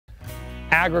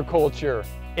Agriculture.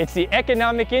 It's the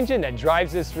economic engine that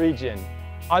drives this region.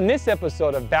 On this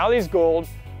episode of Valley's Gold,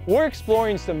 we're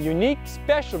exploring some unique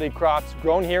specialty crops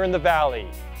grown here in the valley.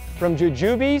 From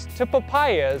jujubes to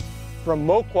papayas, from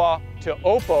moqua to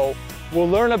oppo, we'll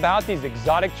learn about these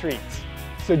exotic treats.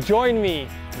 So join me,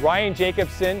 Ryan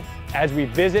Jacobson, as we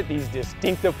visit these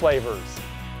distinctive flavors.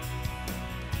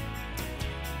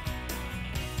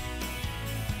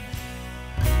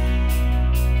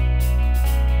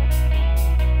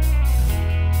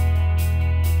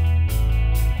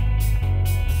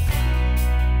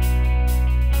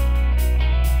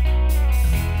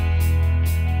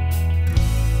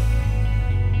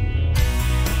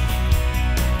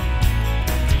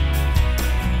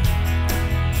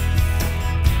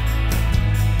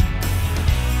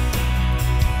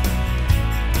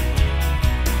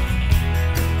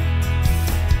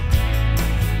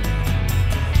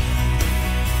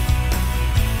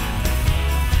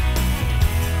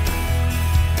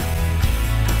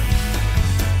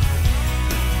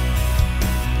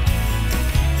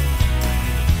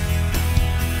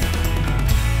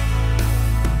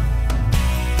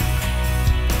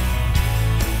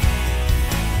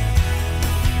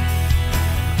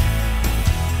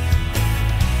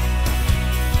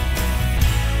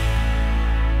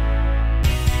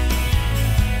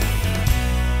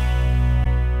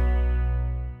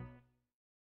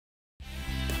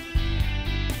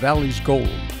 Valley's Gold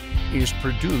is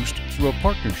produced through a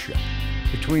partnership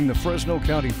between the Fresno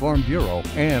County Farm Bureau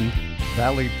and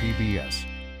Valley PBS.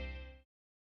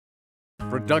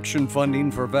 Production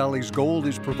funding for Valley's Gold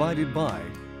is provided by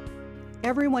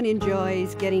Everyone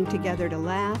enjoys getting together to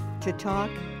laugh, to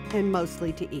talk, and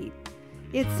mostly to eat.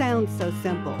 It sounds so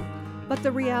simple, but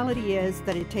the reality is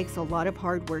that it takes a lot of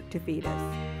hard work to feed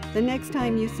us. The next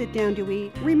time you sit down to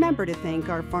eat, remember to thank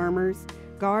our farmers.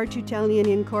 Garge Italian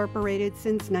Incorporated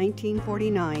since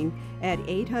 1949 at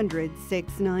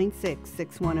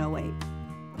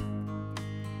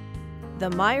 800-696-6108. The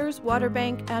Myers Water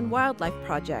Bank and Wildlife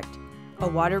Project, a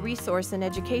water resource and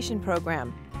education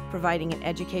program, providing an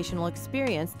educational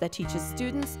experience that teaches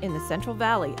students in the Central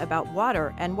Valley about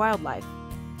water and wildlife.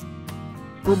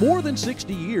 For more than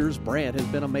 60 years, Brandt has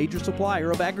been a major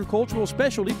supplier of agricultural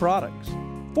specialty products.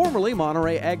 Formerly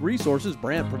Monterey Ag Resources,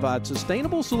 Brandt provides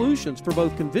sustainable solutions for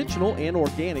both conventional and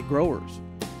organic growers.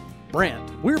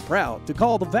 Brandt, we're proud to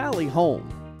call the Valley home.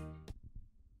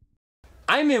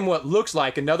 I'm in what looks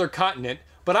like another continent,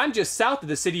 but I'm just south of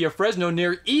the city of Fresno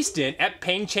near Easton at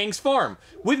Peng Chang's farm.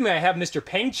 With me I have Mr.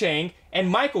 Peng Chang and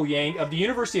Michael Yang of the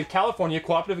University of California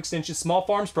Cooperative Extension Small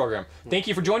Farms Program. Thank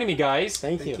you for joining me, guys.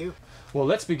 Thank you. Well,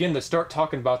 let's begin to start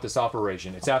talking about this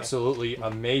operation. It's absolutely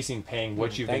amazing, Peng,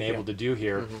 what you've been able to do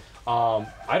here.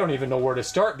 I don't even know where to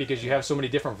start because you have so many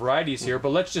different varieties here, but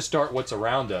let's just start what's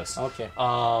around us. Okay.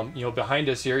 You know, behind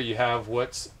us here you have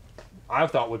what's I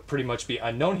thought would pretty much be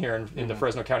unknown here in the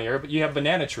Fresno County area, but you have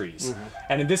banana trees.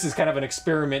 And this is kind of an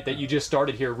experiment that you just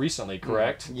started here recently,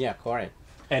 correct? Yeah, correct.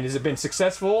 And has it been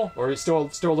successful, or is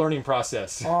it still a learning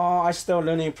process? I still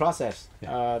learning process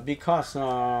because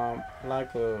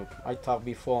like I talked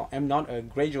before, I'm not a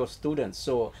graduate student,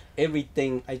 so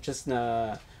everything I just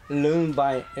learn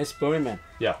by experiment.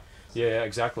 Yeah,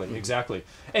 exactly, exactly.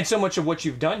 And so much of what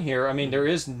you've done here, I mean, there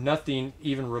is nothing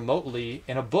even remotely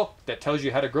in a book that tells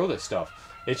you how to grow this stuff.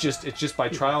 It's just by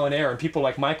trial and error, and people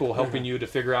like Michael helping you to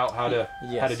figure out how to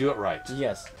do it right.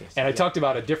 Yes. And I talked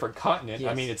about a different continent.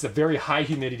 I mean, it's a very high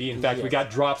humidity. In fact, we got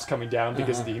drops coming down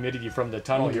because of the humidity from the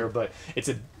tunnel here. But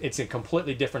it's a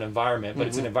completely different environment. But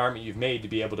it's an environment you've made to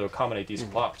be able to accommodate these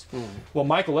crops. Well,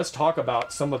 Michael, let's talk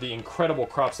about some of the incredible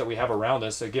crops that we have around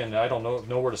us. Again, I don't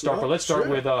know where to start, but let's start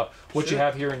with what you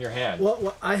have here in your hand.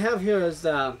 What I have here is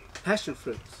passion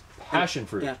fruits. Passion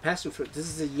fruit. Yeah, passion fruit. This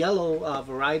is a yellow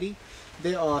variety.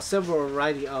 There are several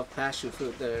varieties of passion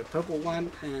fruit. The purple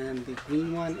one and the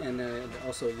green one and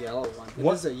also yellow one.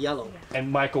 This is a yellow.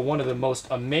 And Michael, one of the most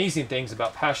amazing things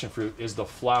about passion fruit is the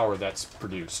flower that's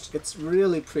produced. It's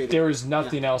really pretty. There is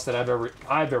nothing else that I've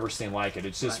ever seen like it.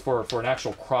 It's just for an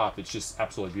actual crop. It's just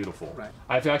absolutely beautiful. Right.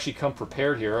 I've actually come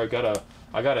prepared here. I got a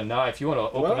knife. You want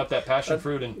to open up that passion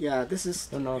fruit and? Yeah, this is.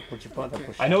 I know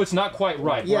it's not quite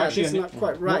ripe. Yeah, it's not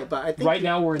quite ripe, but I think right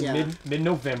now we're in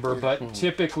mid-November, but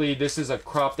typically this is a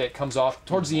crop that comes off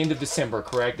towards the end of December,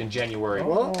 correct? In January.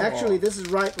 Well, actually, this is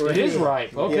ripe already. It is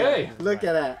ripe. Okay. Yeah, look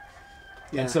at that.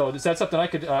 Yeah. And so is that something I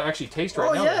could actually taste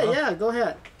right now? Yeah, go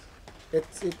ahead.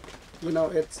 you know,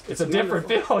 it's a different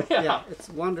feel. Yeah. Yeah, it's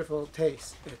wonderful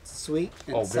taste. It's sweet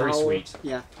and very sour. sweet.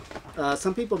 Yeah.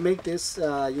 Some people make this,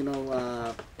 you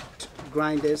know,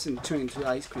 grind this and turn into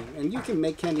ice cream, and you can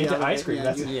make candy Into out of ice it. cream,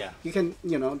 that's- Yeah. You can,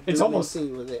 you know, do It's almost-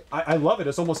 anything with it. I love it.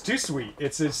 It's almost too sweet.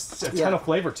 It's a ton Yeah. of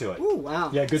flavor to it. Ooh, wow.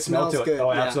 Yeah, good smell Smells to it. good.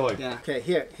 Oh, Yeah, absolutely. Yeah. Okay,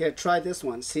 here, try this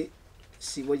one. See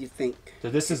what you think. So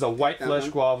this is a white That flesh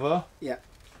one? guava, Yeah.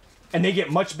 and they get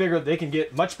much bigger. They can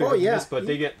get much bigger Oh, yeah. than this, but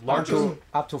they get larger,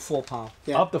 Up to 4 pounds.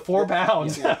 Yeah. up to 4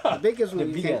 pounds. Yeah. The biggest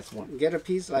one, The you biggest can one. get a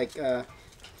piece like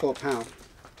 4 pounds.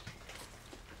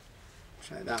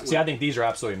 Try that See, I one. think these are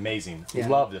absolutely amazing. Yeah.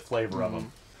 Love the flavor of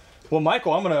them. Well,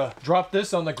 Michael, I'm going to drop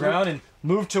this on the ground and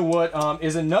move to what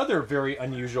is another very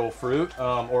unusual fruit,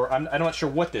 or I'm not sure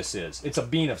what this is. It's a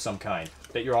bean of some kind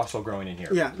that you're also growing in here.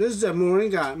 Yeah, this is a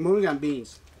moringa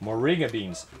beans. Moringa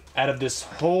beans. Out of this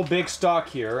whole big stalk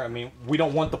here, I mean, we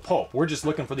don't want the pulp. We're just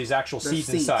looking for these actual The seeds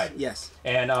inside. Yes.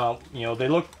 And, you know,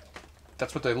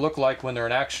 that's what they look like when they're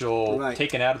an actual Right.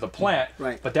 taken out of the plant.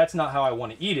 Right. But that's not how I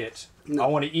want to eat it. No. I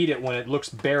want to eat it when it looks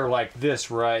bare like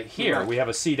this right here. Right. We have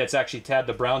a seed that's actually had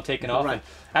the brown taken off Right. and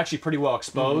actually pretty well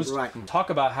exposed. Right. Talk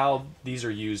about how these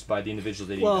are used by the individuals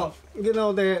that eat Well, them. you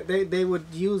know, they would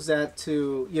use that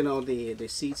to, you know, the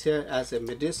seeds here as a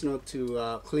medicinal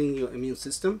to clean your immune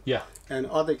system. Yeah. And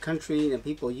other countries and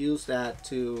people use that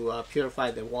to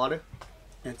purify the water.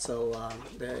 And so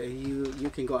you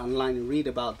can go online and read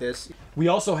about this. We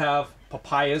also have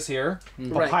papayas here.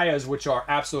 Right. Papayas, which are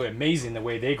absolutely amazing the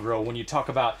way they grow. When you talk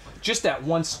about just that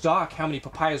one stalk, how many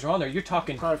papayas are on there, you're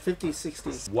talking, Probably 50,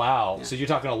 60. wow. Yeah. So you're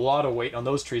talking a lot of weight on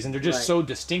those trees, and they're just Right. so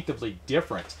distinctively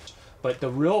different. But the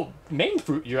real main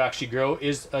fruit you actually grow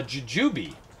is a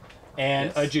jujube.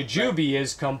 And a Yes. jujube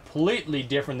is completely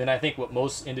different than I think what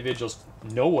most individuals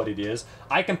know what it is.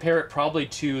 I compare it probably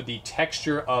to the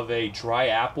texture of a dry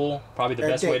apple, probably the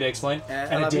best way to explain.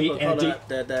 A lot of people call that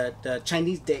the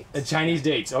Chinese date. Chinese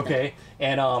dates, okay.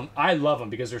 And I love them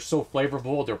because they're so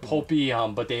flavorful. They're pulpy,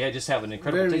 but they just have an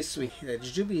incredible Very taste. sweet. The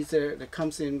jujubes that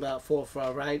comes in about 4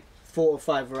 or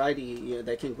 5 variety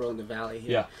that can grow in the valley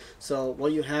here. Yeah. So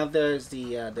what you have there is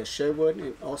the Sherwood,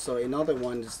 and also another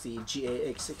one is the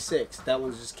GAX66. That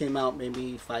one just came out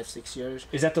maybe 5-6 years.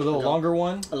 Is that the little longer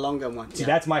one? A longer one. See,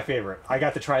 that's my favorite. I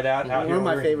got to try that. out one here of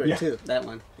my over- favorite yeah. too. That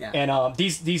one. Yeah. And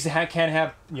these can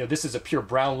have, you know, this is a pure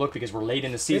brown look because we're late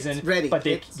in the season. It's ready. But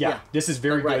they, It's- yeah, yeah. this is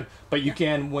very Right. good. But you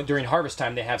can, during harvest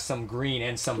time, they have some green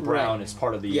and some brown Right. as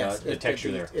part of the, the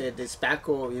texture there. The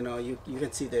spackle, you know, you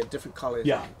can see the different colors.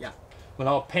 Yeah. in it. Yeah.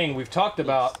 Well, Peng, we've talked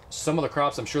about some of the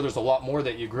crops. I'm sure there's a lot more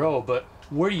that you grow, but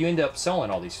where do you end up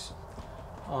selling all these?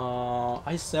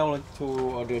 I sell it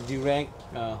to the direct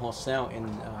wholesale in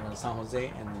San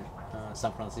Jose and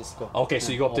San Francisco. Okay,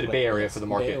 so you go up to the Bay Area for the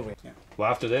market. Bay Area. Yeah.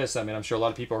 Well, after this, I mean, I'm sure a lot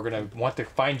of people are going to want to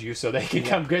find you so they can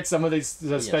come get some of these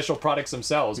special products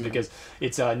themselves because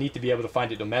it's neat to be able to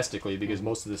find it domestically because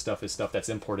most of this stuff is stuff that's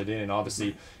imported in, and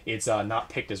obviously it's not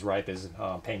picked as ripe as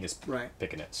Peng is Right.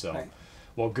 picking it. So, Right.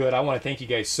 well, good. I want to thank you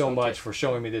guys so much for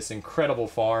showing me this incredible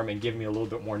farm and giving me a little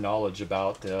bit more knowledge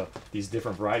about these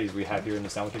different varieties we have here in the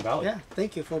San Joaquin Valley. Yeah.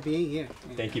 Thank you for being here.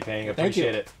 Thank you, Peng. I Thank you.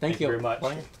 appreciate it. Thank you you. very much.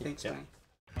 Brian. Thanks, Yeah. Brian.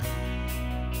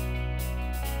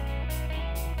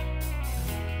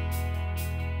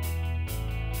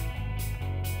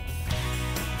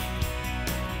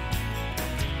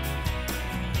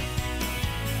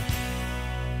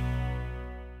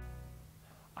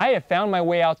 I have found my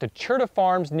way out to Cherta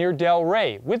Farms near Del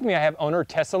Rey. With me I have owner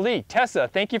Tessa Lee. Tessa,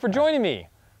 thank you for joining me.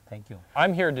 Thank you.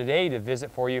 I'm here today to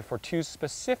visit for you for two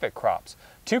specific crops.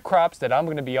 Two crops that I'm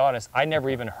going to be honest, I never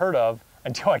even heard of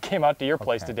until I came out to your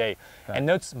place today. And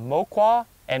that's moqua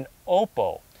and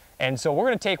oppo. And so we're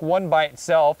going to take one by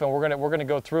itself and we're going to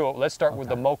go through it. Let's start with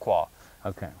the moqua.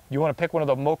 Okay. You want to pick one of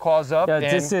the moquas up? Yeah, and,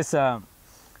 this is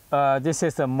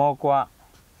a moqua.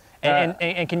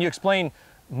 and can you explain,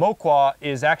 moqua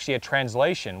is actually a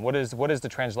translation. What is the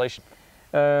translation?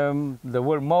 The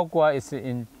word moqua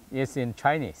is in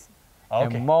Chinese.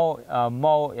 Okay. And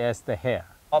mo is the hair.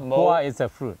 Mo- Gua is a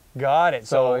fruit. Got it.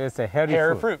 So it's a hairy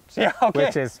hair fruit. Yeah, okay.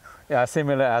 Which is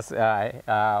similar as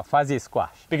fuzzy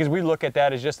squash. Because we look at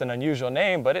that as just an unusual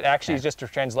name, but it actually is just a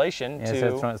translation It's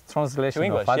to a translation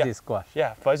English, of fuzzy yeah. squash.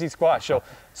 Yeah, fuzzy squash.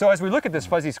 So as we look at this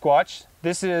fuzzy squash,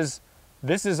 this is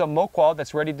a moqua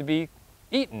that's ready to be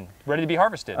eaten, ready to be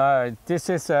harvested. This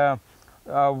is a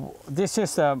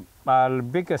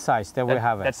bigger size that we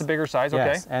harvest. That's the bigger size, okay.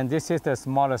 Yes, and this is the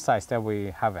smaller size that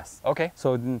we harvest. Okay.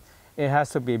 So it has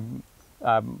to be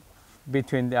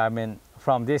between,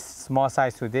 from this small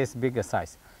size to this bigger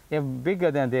size. If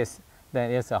bigger than this, then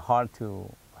it's hard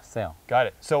to sell. Got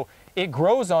it. So It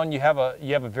grows on, you have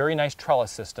a very nice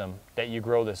trellis system that you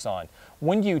grow this on.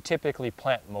 When do you typically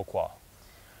plant moqua?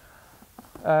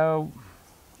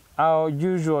 Our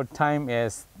usual time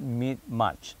is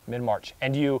mid-March. Mid-March.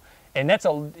 And that's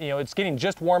it's getting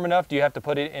just warm enough. Do you have to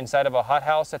put it inside of a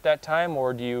hothouse at that time,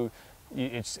 or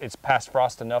it's past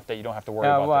frost enough that you don't have to worry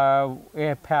about it?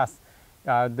 Yeah, past.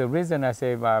 The reason I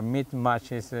say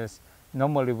mid-March is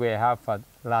normally we have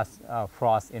last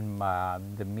frost in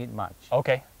the mid-March.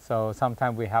 Okay. So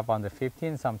sometimes we have on the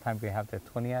 15th, sometimes we have the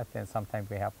 20th, and sometimes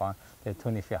we have on the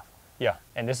 25th. Yeah,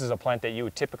 and this is a plant that you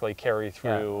would typically carry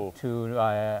through to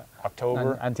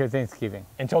October? Until Thanksgiving.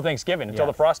 Until Thanksgiving, until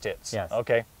the frost hits? Yes.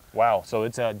 Okay. Wow, so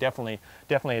it's definitely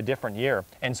a different year.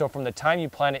 And so from the time you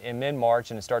plant it in mid-March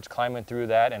and it starts climbing through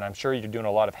that, and I'm sure you're doing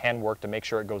a lot of handwork to make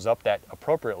sure it goes up that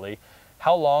appropriately,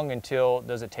 how long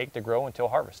does it take to grow until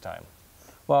harvest time?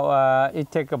 Well,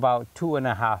 it takes about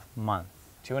 2.5 months.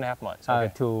 2.5 months,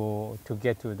 okay. To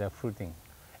get to the fruiting.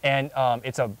 And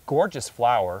it's a gorgeous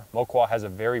flower. Moqua has a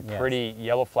very pretty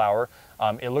yellow flower.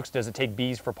 Does it take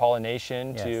bees for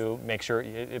pollination to make sure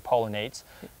it pollinates?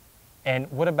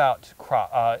 And what about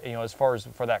crop? As far as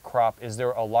for that crop, is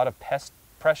there a lot of pest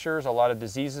pressures, a lot of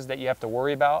diseases that you have to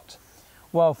worry about?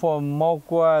 Well, for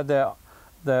moqua,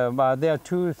 there are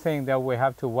two things that we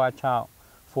have to watch out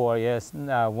for.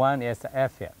 One is the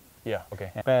aphid. Yeah.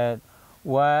 Okay. But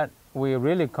what we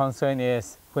really concern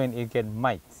is when it gets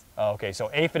mites. Oh, okay, so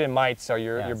aphid and mites are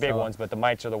your big ones, but the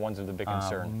mites are the ones of the big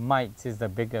concern. Mites is the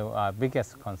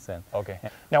biggest concern. Okay.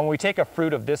 Now, when we take a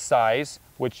fruit of this size,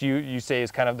 which you say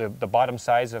is kind of the bottom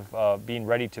size of being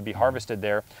ready to be harvested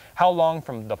there, how long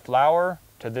from the flower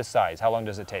to this size? How long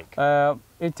does it take?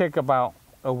 It takes about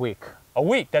a week. A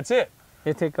week, that's it?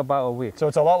 It takes about a week. So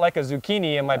it's a lot like a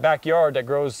zucchini in my backyard that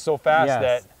grows so fast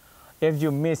that... If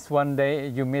you miss one day,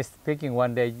 you miss picking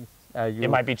one day, it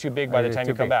might be too big by the time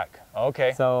you come back.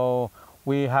 Okay. So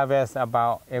we harvest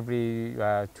about every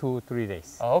 2-3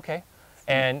 days. Oh, okay.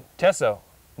 And Tessa,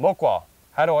 moqua,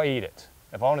 how do I eat it?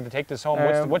 If I wanted to take this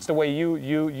home, what's the way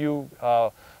you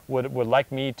would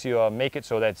like me to make it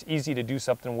so that it's easy to do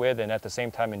something with and at the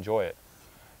same time enjoy it?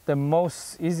 The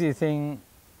most easy thing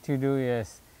to do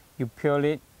is you peel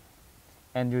it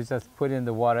and you just put it in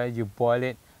the water, you boil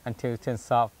it until it turns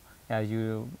soft, and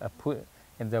you put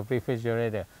in the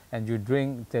refrigerator, and you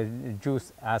drink the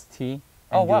juice as tea,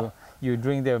 and you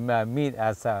drink the meat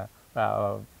as a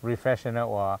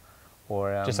refreshener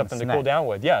or just something snack. to cool down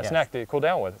with. Yeah, snack to cool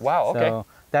down with. Wow, okay. So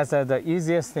that's the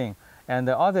easiest thing. And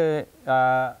the other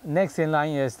next in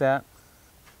line is that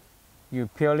you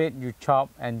peel it, you chop,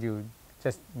 and you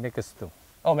just make a stew.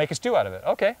 Oh, make a stew out of it.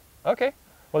 Okay, okay.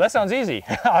 Well, that sounds easy.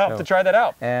 I'll have to try that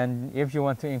out. And if you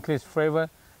want to increase flavor,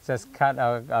 just cut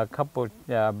a couple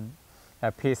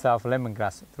a piece of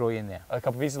lemongrass, throw in there. A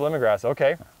couple pieces of lemongrass,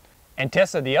 okay. And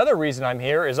Tessa, the other reason I'm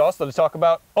here is also to talk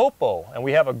about opal. And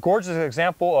we have a gorgeous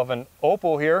example of an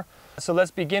opal here. So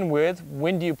let's begin with,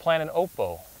 when do you plant an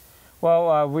opal? Well,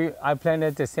 I plant it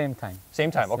at the same time.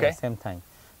 Same time, okay. Same time.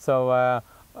 So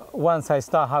once I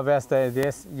start harvesting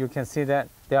this, you can see that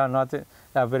they are not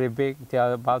very big. They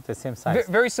are about the same size.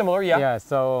 Very similar, yeah. Yeah,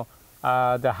 so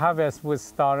the harvest would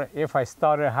start, if I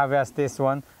started harvest this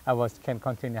one, I can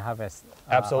continue harvest.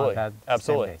 Absolutely,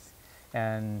 absolutely. Days.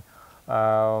 And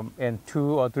in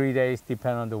 2 or 3 days,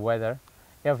 depending on the weather.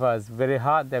 If it's very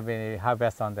hot, then we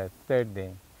harvest on the 3rd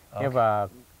day. Okay. If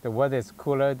the weather is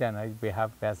cooler, then we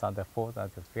harvest on the 4th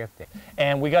or the 5th day.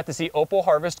 And we got to see opal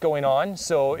harvest going on.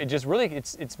 So it just really,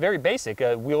 it's very basic.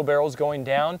 Wheelbarrows going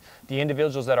down. The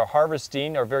individuals that are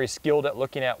harvesting are very skilled at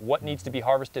looking at what needs to be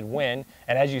harvested when.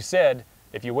 And as you said,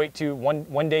 if you wait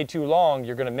one day too long,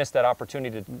 you're going to miss that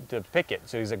opportunity to pick it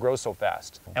because it grows so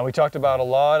fast. And we talked about a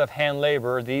lot of hand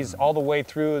labor. These all the way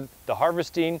through the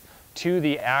harvesting to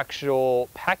the actual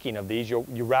packing of these. You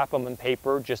wrap them in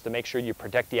paper just to make sure you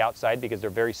protect the outside because they're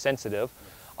very sensitive.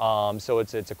 So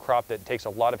it's a crop that takes a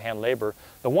lot of hand labor.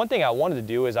 The one thing I wanted to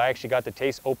do is I actually got to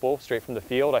taste opal straight from the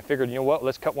field. I figured, you know what,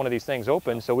 let's cut one of these things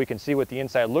open so we can see what the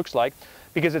inside looks like,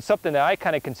 because it's something that I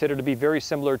kind of consider to be very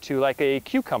similar to like a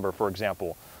cucumber, for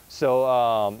example.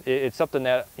 So it's something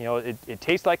that, you know, it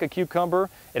tastes like a cucumber.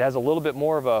 It has a little bit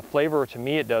more of a flavor, to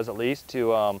me it does at least,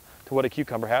 to what a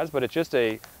cucumber has, but it's just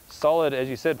a solid, as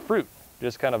you said, fruit.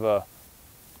 Just kind of a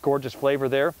gorgeous flavor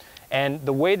there. And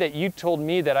the way that you told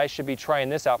me that I should be trying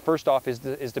this out, first off, is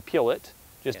to peel it,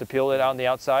 just to peel it out on the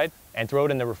outside and throw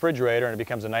it in the refrigerator, and it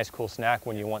becomes a nice cool snack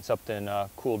when you want something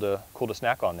cool to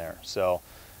snack on there. So,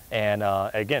 and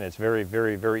again, it's very,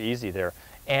 very, very easy there.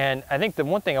 And I think the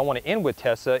one thing I want to end with,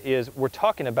 Tessa, is we're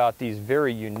talking about these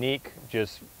very unique,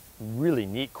 just really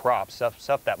neat crops,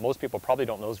 stuff that most people probably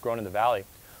don't know is grown in the valley.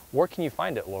 where can you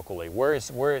find it locally?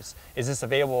 Is this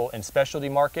available in specialty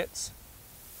markets?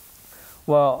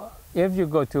 Well, if you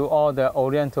go to all the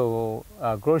Oriental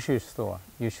grocery store,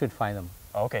 you should find them.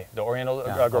 Okay, the Oriental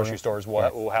Yeah, grocery stores will,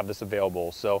 yes. will have this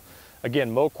available. So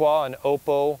again, moqua and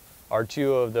oppo are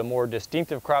two of the more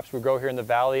distinctive crops we grow here in the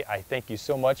Valley. I thank you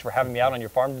so much for having me out on your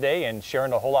farm today and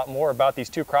sharing a whole lot more about these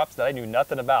two crops that I knew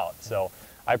nothing about. So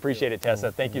I appreciate it,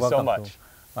 Tessa. Thank you so much.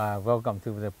 Welcome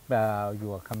to the,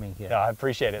 you are coming here. Yeah, I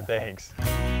appreciate it. Thanks.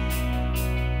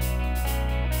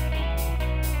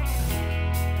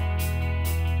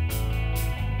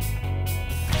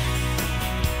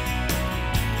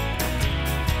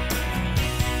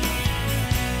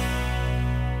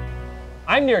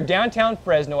 I'm near downtown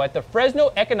Fresno at the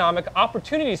Fresno Economic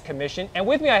Opportunities Commission, and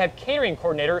with me I have catering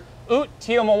coordinator Oot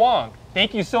Tiomawang.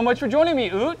 Thank you so much for joining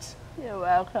me, Oot. You're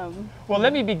welcome. Well,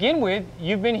 let me begin with,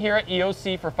 you've been here at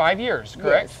EOC for 5 years,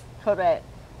 correct? Yes, correct.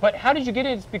 But how did you get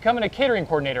into becoming a catering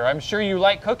coordinator? I'm sure you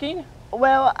like cooking?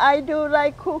 Well, I do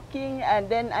like cooking, and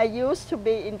then I used to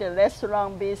be in the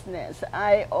restaurant business.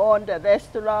 I owned a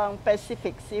restaurant,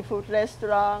 Pacific Seafood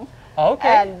Restaurant. Okay.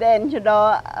 And then,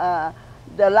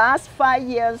 the last 5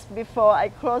 years before I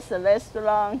closed the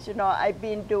restaurant, I've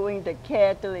been doing the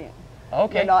catering.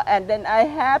 Okay. And then I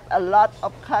have a lot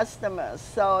of customers.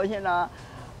 So,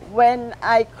 when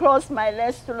I close my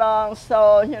restaurant,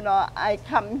 so, I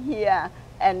come here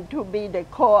and to be the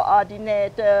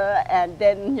coordinator, and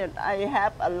then I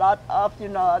have a lot of,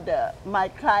 my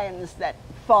clients that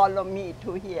follow me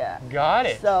to here. Got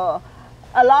it. So,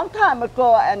 a long time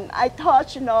ago, and I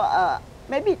taught,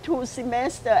 maybe 2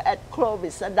 semesters at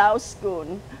Clovis Adult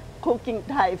School, cooking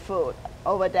Thai food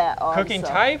over there also. Cooking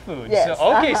Thai food. Yes.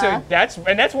 So, okay, so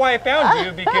that's why I found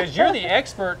you, because you're the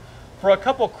expert for a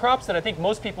couple crops that I think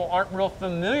most people aren't real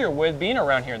familiar with being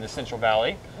around here in the Central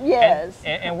Valley. Yes.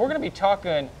 And we're going to be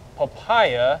talking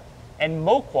papaya and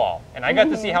moqua. And I got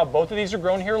to see how both of these are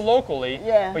grown here locally,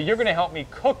 Yeah. but you're going to help me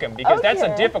cook them, because that's a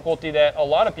Okay. difficulty that a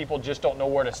lot of people just don't know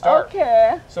where to start.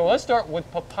 Okay. So let's start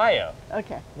with papaya.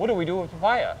 Okay. What do we do with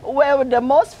papaya? Well, the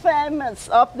most famous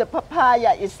of the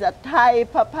papaya is the Thai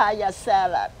papaya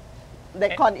salad.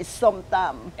 They call it som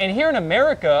tam. And here in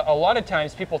America, a lot of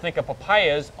times people think of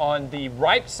papayas on the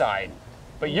ripe side,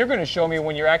 but you're going to show me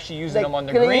when you're actually using them on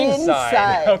the green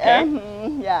side. Okay.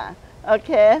 Yeah.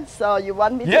 Okay. So you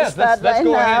want me to Yes, start let's right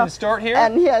go now? ahead and start here.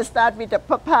 And here, start with the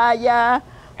papaya.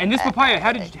 And this papaya,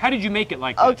 how did you make it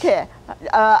like this? Okay.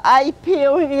 I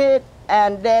peel it,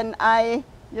 and then I,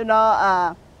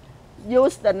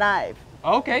 use the knife.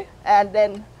 Okay. And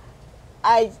then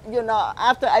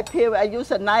after I peel, I use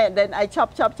a knife, and then I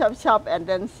chop, and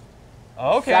then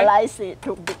Okay. slice it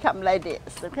to become like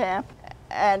this, okay?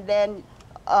 And then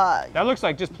That looks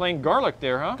like just plain garlic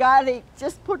there, huh? garlic,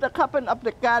 just put a couple of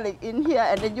the garlic in here,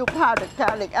 and then you powder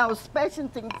garlic. Our special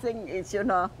thing is,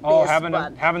 Oh, this having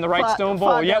one. the right stone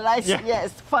bowl. For Yep. the rice, Yeah.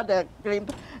 yes, for the green.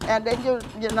 And then you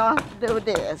do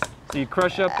this. So you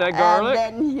crush up that garlic.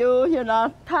 And then you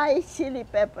Thai chili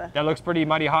pepper. That looks pretty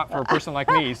mighty hot for a person like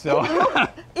me, so.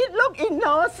 It look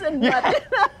innocent,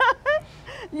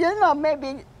 but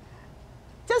maybe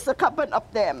just a couple of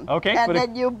them. Okay, And but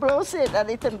then you bruise it a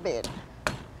little bit.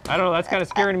 I don't know, that's kind of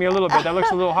scaring me a little bit. That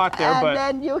looks a little hot there, And but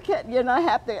then you can,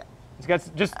 have the it's got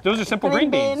those are simple green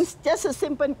beans. Just a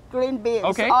simple green beans.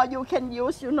 Okay. Or you can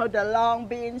use, the long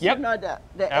beans, Yep.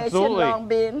 the Absolutely. Asian long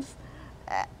beans.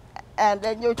 And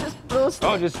then you just bruise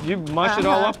Oh, it. just you mush it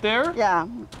all up there? Yeah,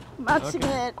 mushing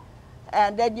it.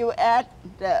 And then you add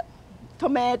the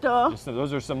tomato. So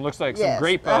those are looks like Yes, some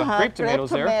grape tomatoes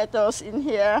there. Grape tomatoes in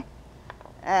here.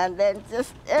 And then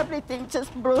just everything,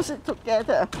 just bruise it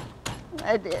together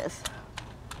like this.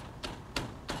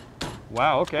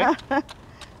 Wow, okay.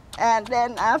 And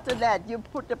then after that, you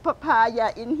put the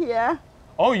papaya in here.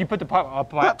 Oh, you put the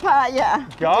Papaya.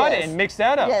 Got it, yes. and mix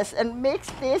that up. Yes, and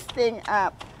mix this thing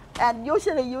up. And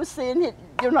usually you seen it,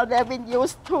 they've been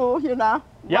used to,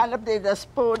 Yep. one of the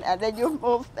spoon, and then you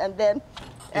move, and then,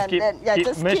 keep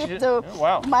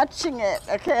matching it,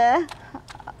 okay?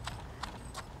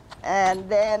 And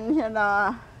then,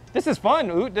 This is fun,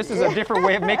 Oot. This is a different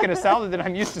way of making a salad than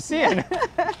I'm used to seeing.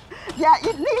 yeah,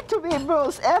 it needs to be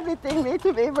bruised. Everything needs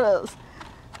to be bruised.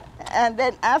 And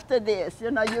then after this,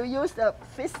 you use the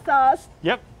fish sauce.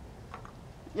 Yep.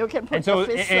 You can put And so, the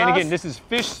fish sauce. and again, this is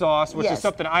fish sauce, which is Yes.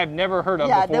 something I've never heard of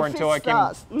yeah, before the until I fish came.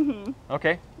 sauce.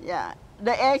 Okay. Yeah,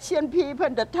 the Asian people,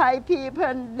 the Thai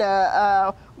people,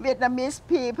 the Vietnamese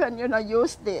people,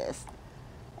 use this.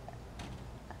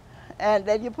 And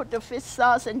then you put the fish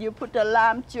sauce, and you put the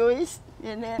lime juice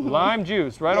in it. Lime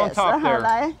juice right on Yes, top there.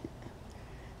 like-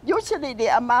 Usually the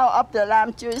amount of the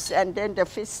lime juice and then the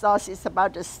fish sauce is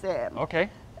about the same. Okay.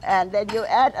 And then you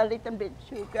add a little bit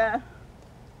sugar.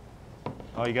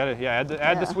 Oh, you got to, yeah,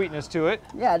 add the sweetness to it.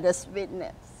 Yeah, the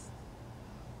sweetness.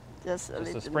 Just a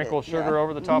little a sprinkle bit, sugar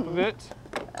over the top of it.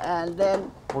 And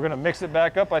then we're going to mix it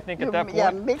back up, I think, at that point.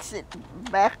 Yeah, mix it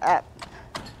back up.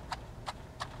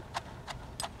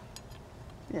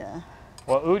 Yeah.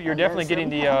 Well, Oot, you're definitely getting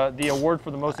the award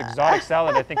for the most exotic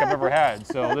salad I think I've ever had.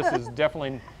 So this is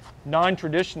definitely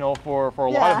non-traditional for a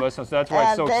lot of us, so that's why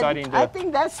it's so exciting. I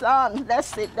think that's on.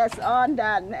 That's it. That's on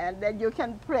done, and then you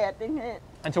can prep in it.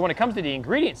 And so when it comes to the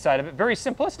ingredient side of it, very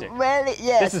simplistic. Well,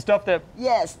 yes. This is stuff that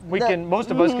most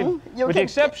of us can, with the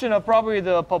exception of probably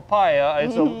the papaya.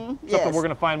 It's something we're going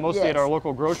to find mostly at our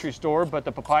local grocery store, but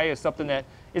the papaya is something that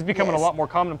is becoming a lot more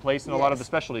commonplace in a lot of the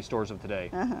specialty stores of today.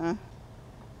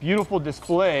 Beautiful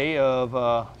display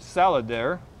of salad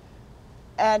there.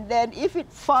 And then if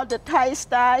it's for the Thai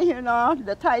style, you know,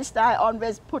 the Thai style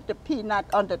always put the peanut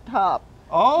on the top.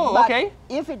 Oh, but okay.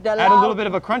 If it allow, add a little bit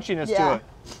of a crunchiness to it.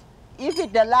 If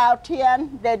it allow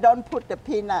Tian, they don't put the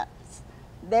peanuts.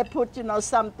 They put, you know,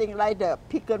 something like the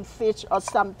pickled fish or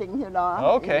something, you know.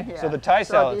 Okay, so the Thai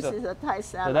salad. So this is a Thai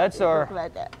salad. So that's our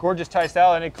gorgeous Thai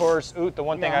salad. And of course, Oot, the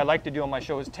one thing I like to do on my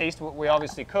show is taste what we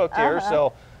obviously cooked here.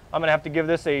 So I'm gonna have to give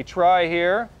this a try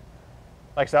here.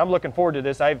 Like I said, I'm looking forward to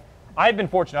this. I've been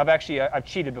fortunate. I've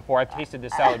cheated before. I've tasted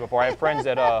this salad before. I have friends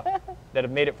that that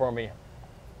have made it for me.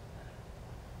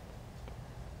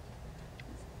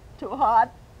 Too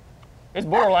hot. It's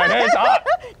borderline. It's hot.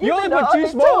 You only put two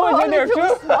small ones in there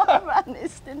too.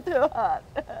 It's still too hot.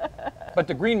 But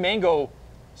the green mango,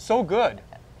 so good.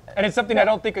 And it's something I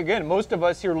don't think, again, most of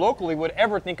us here locally would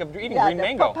ever think of eating green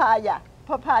mango. Papaya.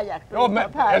 Papaya.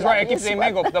 That's right. I keep saying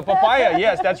mango. The papaya.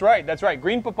 Yes, that's right. That's right.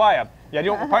 Green papaya. Yeah,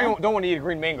 you probably don't want to eat a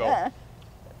green mango. Yeah.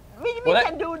 We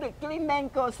can do the green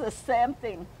mangoes the same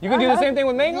thing. You can do the same thing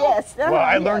with mango? Yes. Well,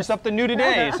 I learned something new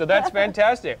today, so that's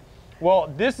fantastic.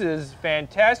 Well, this is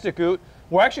fantastic, Oot.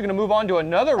 We're actually going to move on to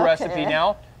another recipe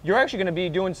now. You're actually going to be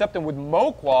doing something with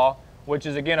moqua, which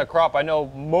is, again, a crop I know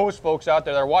most folks out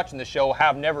there that are watching the show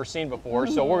have never seen before.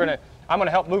 So I'm going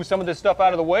to help move some of this stuff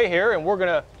out of the way here, and we're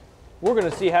going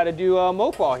to see how to do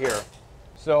moqua here.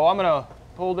 So I'm going to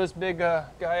pull this big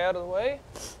guy out of the way.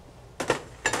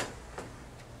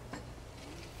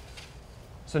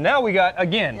 So now we got,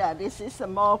 again. Yeah, this is a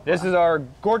moqua. This is our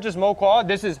gorgeous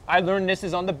moqua. I learned this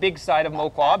is on the big side of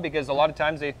moqua because a lot of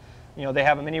times they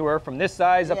have them anywhere from this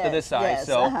size up to this size.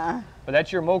 But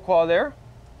that's your moqua there.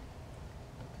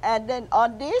 And then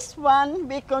on this one,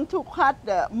 we're going to cut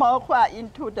the moqua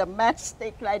into the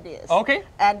matchstick like this. Okay.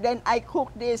 And then I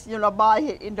cook this, boil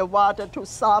it in the water to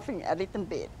soften a little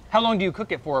bit. How long do you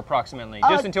cook it for approximately?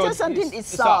 Just until it's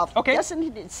soft. Okay. Just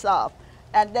until it's soft.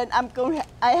 And then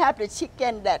I have the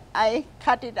chicken that I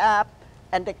cut it up,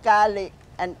 and the garlic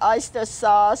and oyster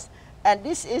sauce, and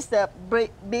this is the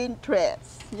bean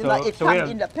threads. It comes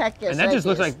in the package. And that just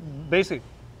looks like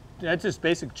that's just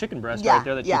basic chicken breast right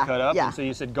there that you cut up. And so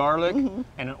you said garlic and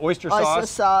an oyster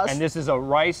sauce. And this is a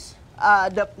rice.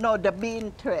 The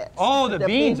bean threads. Oh, the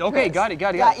beans. Okay, got it.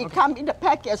 Yeah, it comes in the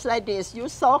package like this. You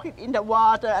soak it in the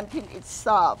water until it's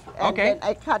soft. And then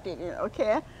I cut it in,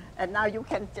 okay? And now you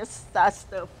can just start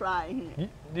stir frying.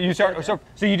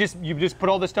 So you just put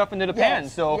all this stuff into the pan.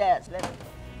 So yes, let me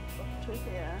go to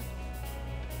here.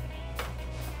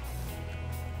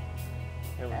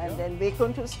 And then we're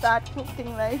going to start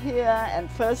cooking right here. And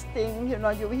first thing,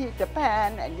 you heat the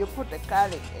pan and you put the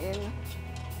garlic in.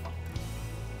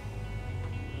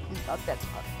 Not that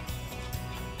hot.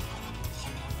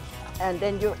 And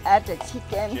then you add the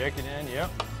chicken. Chicken in, yep.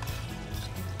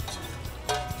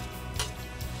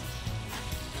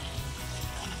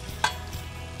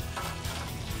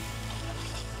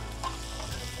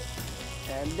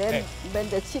 And then when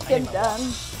the chicken done,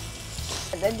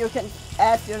 and then you can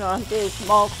add, this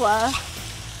moqua.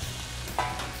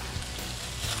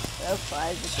 Stir fry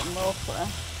with the moqua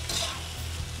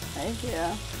right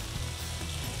here.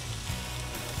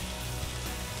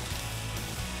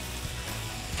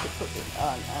 To put it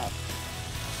on up.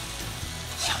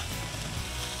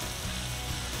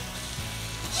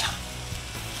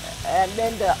 And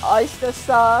then the oyster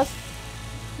sauce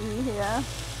in here.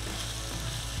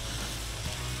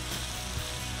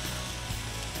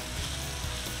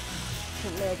 To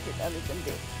make it a little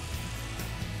bit.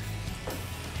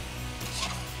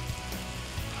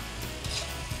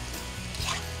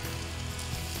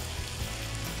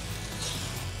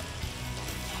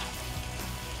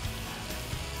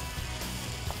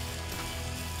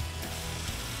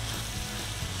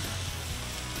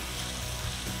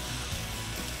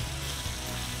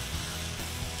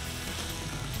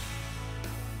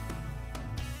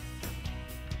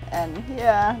 And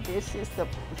here, this is the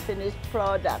finished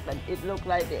product, and it looks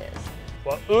like this.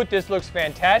 Well, Oot, this looks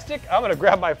fantastic. I'm gonna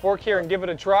grab my fork here and give it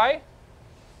a try.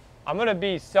 I'm gonna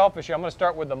be selfish here. I'm gonna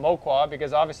start with the moqua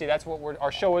because obviously that's what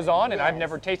our show is on, and Yes. I've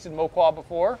never tasted moqua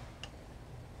before.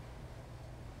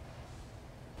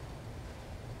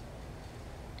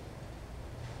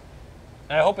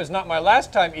 And I hope it's not my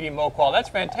last time eating moqua. That's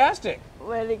fantastic.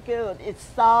 Very good. It's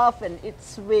soft and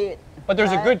it's sweet. But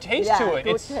there's a right? good taste Yeah, to it.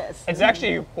 good It's taste.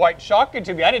 actually quite shocking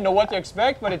to me. I didn't know what to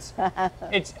expect, but it's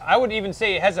I would even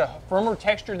say it has a firmer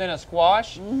texture than a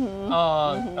squash,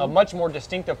 a much more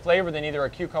distinctive flavor than either a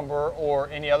cucumber or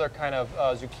any other kind of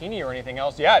zucchini or anything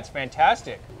else. Yeah, it's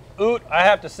fantastic. Oot, I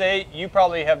have to say, you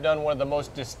probably have done one of the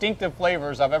most distinctive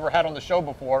flavors I've ever had on the show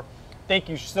before. Thank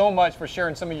you so much for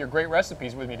sharing some of your great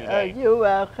recipes with me today. You're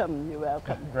welcome. You're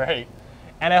welcome. Great.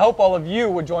 And I hope all of you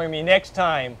will join me next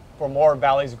time for more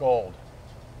Valley's Gold.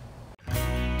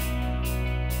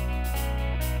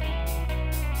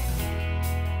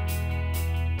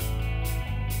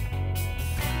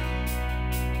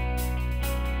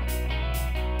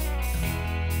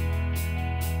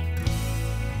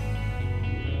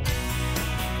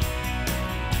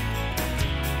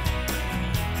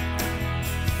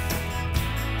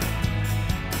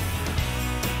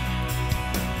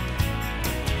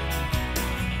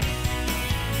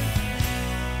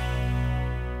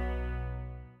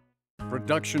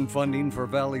 Production funding for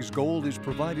Valley's Gold is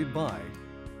provided by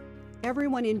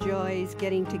Everyone enjoys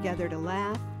getting together to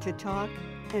laugh, to talk,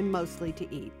 and mostly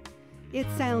to eat. It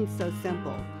sounds so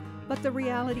simple, but the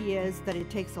reality is that it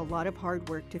takes a lot of hard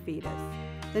work to feed us.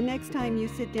 The next time you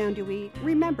sit down to eat,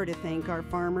 remember to thank our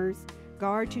farmers.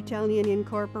 Garch Italian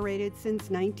Incorporated since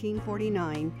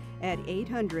 1949 at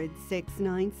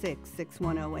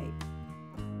 800-696-6108.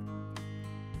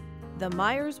 The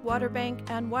Myers Water Bank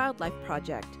and Wildlife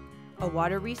Project, a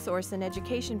water resource and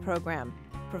education program,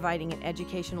 providing an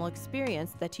educational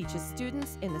experience that teaches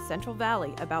students in the Central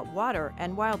Valley about water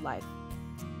and wildlife.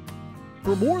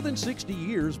 For more than 60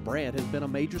 years, Brandt has been a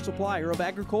major supplier of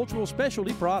agricultural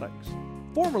specialty products.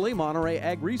 Formerly Monterey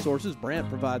Ag Resources, Brandt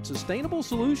provides sustainable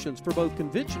solutions for both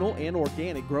conventional and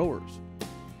organic growers.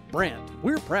 Brandt,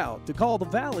 we're proud to call the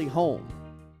Valley home.